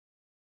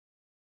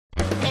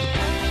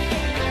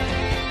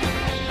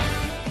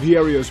The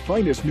area's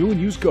finest new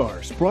and used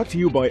cars, brought to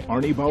you by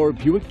Arnie Bauer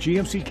Buick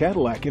GMC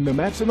Cadillac in the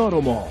Matteson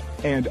Auto Mall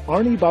and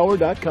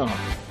ArnieBauer.com.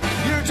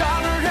 Your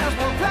dollar has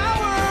more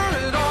power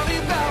at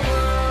Arnie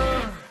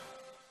Bauer.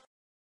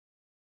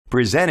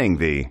 Presenting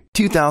the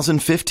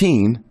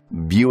 2015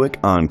 Buick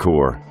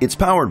Encore. It's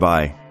powered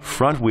by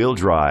front-wheel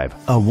drive,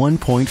 a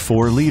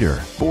 1.4-liter,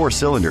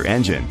 4-cylinder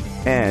engine,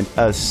 and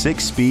a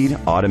 6-speed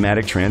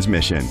automatic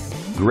transmission.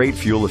 Great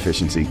fuel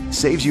efficiency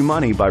saves you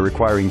money by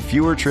requiring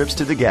fewer trips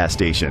to the gas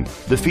station.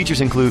 The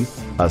features include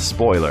a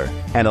spoiler,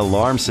 an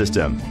alarm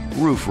system,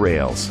 roof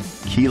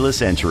rails,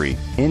 keyless entry,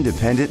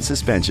 independent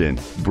suspension,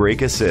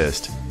 brake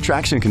assist,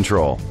 traction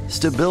control,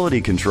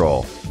 stability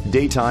control,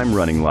 daytime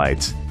running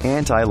lights,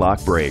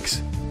 anti-lock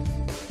brakes.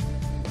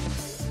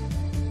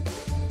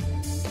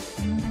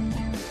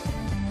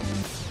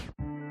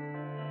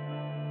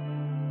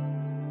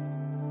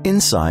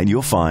 Inside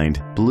you'll find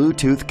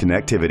Bluetooth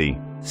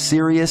connectivity,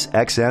 Sirius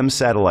XM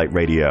satellite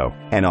radio,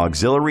 an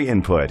auxiliary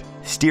input,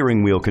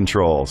 steering wheel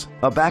controls,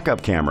 a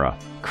backup camera,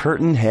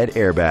 curtain head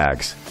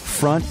airbags,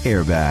 front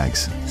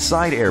airbags,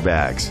 side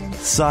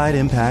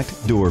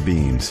impact door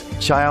beams,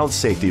 child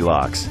safety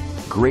locks.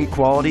 Great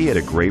quality at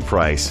a great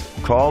price.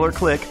 Call or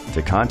click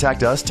to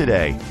contact us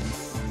today.